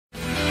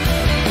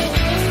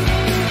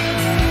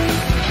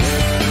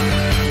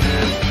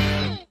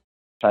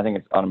I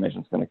think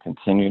automation is going to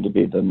continue to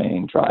be the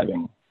main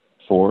driving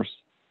force.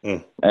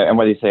 And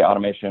whether you say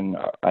automation,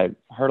 I've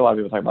heard a lot of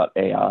people talk about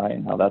AI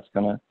and how that's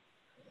going to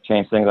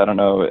change things. I don't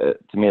know.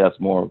 To me, that's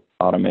more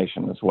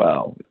automation as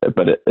well.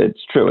 But it's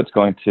true.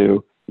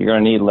 You're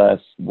going to need less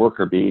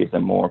worker bees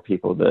and more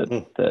people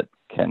that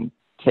can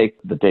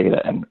take the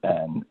data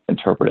and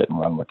interpret it and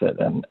run with it,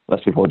 and less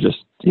people just,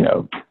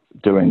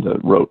 doing the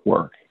rote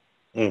work.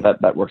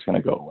 That work's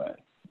going to go away.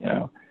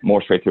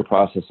 More straight through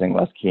processing,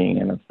 less keying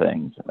in of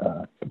things,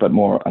 but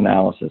more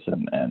analysis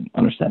and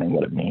understanding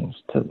what it means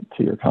to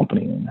your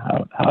company and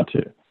how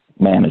to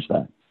manage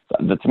that.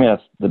 To me,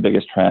 that's the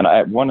biggest trend.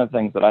 One of the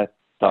things that I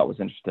thought was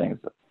interesting is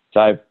that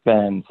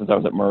since I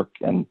was at Merck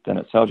and then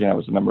at Celgene, I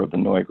was a member of the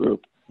NOI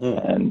group.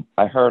 And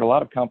I heard a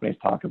lot of companies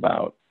talk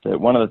about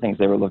that one of the things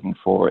they were looking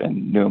for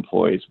in new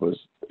employees was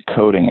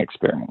coding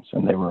experience.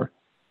 And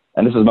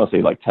this is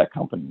mostly like tech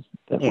companies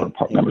that were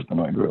members of the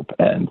NOI group.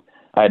 And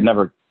I had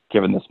never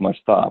given this much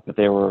thought, but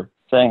they were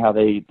saying how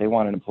they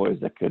wanted employees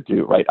that could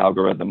write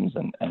algorithms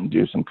and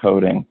do some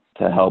coding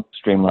to help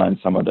streamline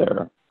some of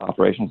their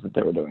operations that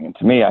they were doing. And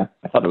to me,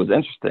 I thought it was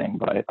interesting,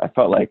 but I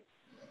felt like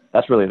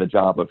that's really the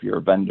job of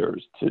your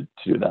vendors to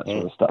do that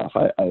sort of stuff.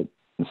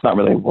 It's not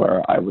really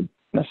where I would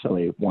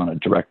necessarily want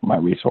to direct my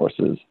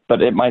resources,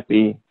 but it might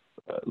be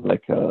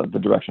the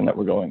direction that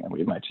we're going, and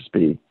we might just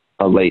be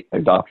a late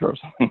adopter or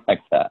something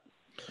like that.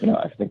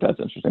 I think that's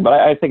interesting, but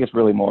I think it's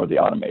really more the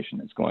automation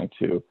is going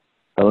to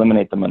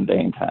eliminate the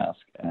mundane task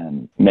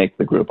and make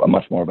the group a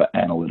much more of an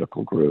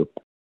analytical group.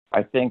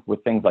 I think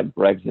with things like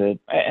Brexit,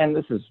 and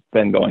this has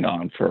been going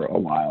on for a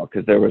while,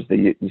 because there was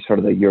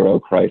the Euro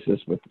crisis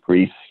with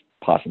Greece,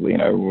 possibly,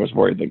 everyone was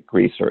worried that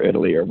Greece or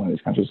Italy or one of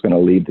these countries was going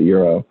to leave the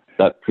Euro.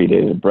 That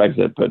predated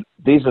Brexit, but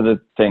these are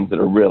the things that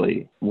are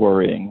really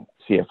worrying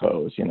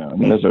CFOs.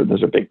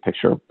 Those are big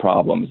picture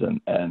problems,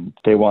 and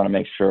they want to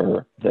make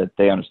sure that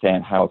they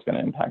understand how it's going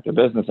to impact their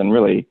business, and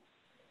really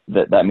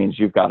that means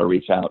you've got to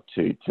reach out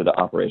to the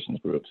operations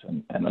groups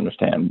and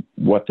understand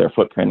what their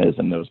footprint is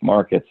in those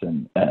markets,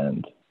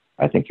 and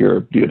I think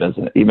you're viewed as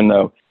even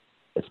though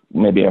it's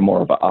maybe a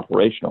more of an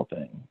operational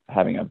thing,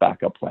 having a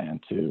backup plan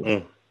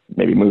to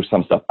maybe move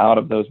some stuff out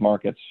of those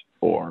markets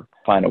or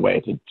find a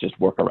way to just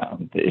work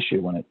around the issue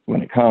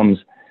when it comes.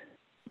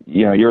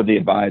 You're the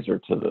advisor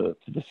to the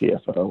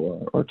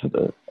CFO or to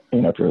the,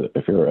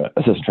 if you're an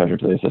assistant treasurer,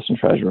 to the assistant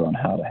treasurer on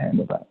how to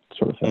handle that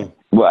sort of thing.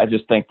 Well, I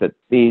just think that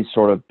these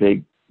sort of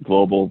big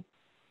global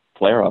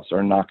flare-ups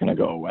are not going to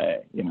go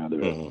away.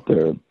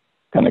 They're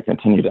going to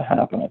continue to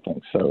happen, I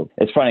think. So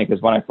it's funny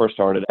because when I first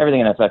started, everything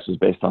in FX was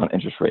based on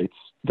interest rates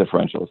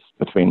differentials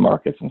between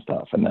markets and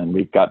stuff. And then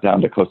we got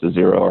down to close to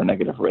zero or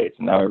negative rates.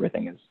 And now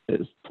everything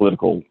is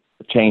political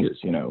changes,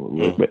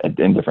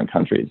 in different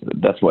countries.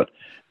 That's what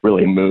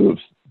really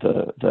moves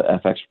the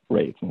FX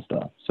rates and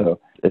stuff. So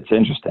it's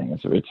interesting.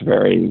 It's a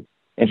very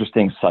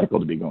interesting cycle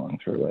to be going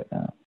through right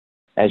now.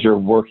 As you're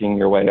working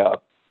your way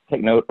up,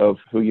 take note of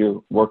who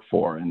you work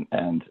for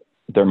and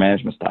their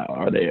management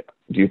style.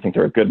 Do you think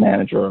they're a good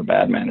manager or a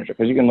bad manager?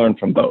 Because you can learn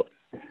from both.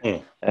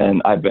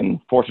 And I've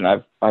been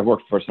fortunate. I've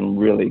worked for some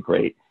really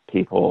great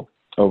people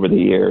over the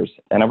years,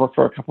 and I've worked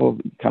for a couple of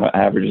kind of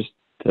averages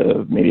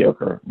to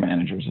mediocre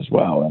managers as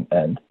well,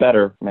 and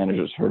better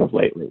managers heard of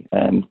lately.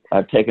 And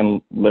I've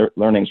taken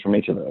learnings from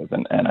each of those,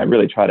 and I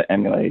really try to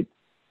emulate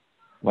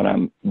when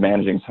I'm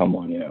managing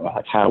someone,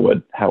 like how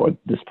would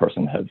this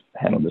person have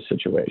handled this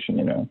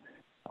situation,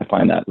 I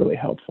find that really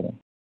helpful.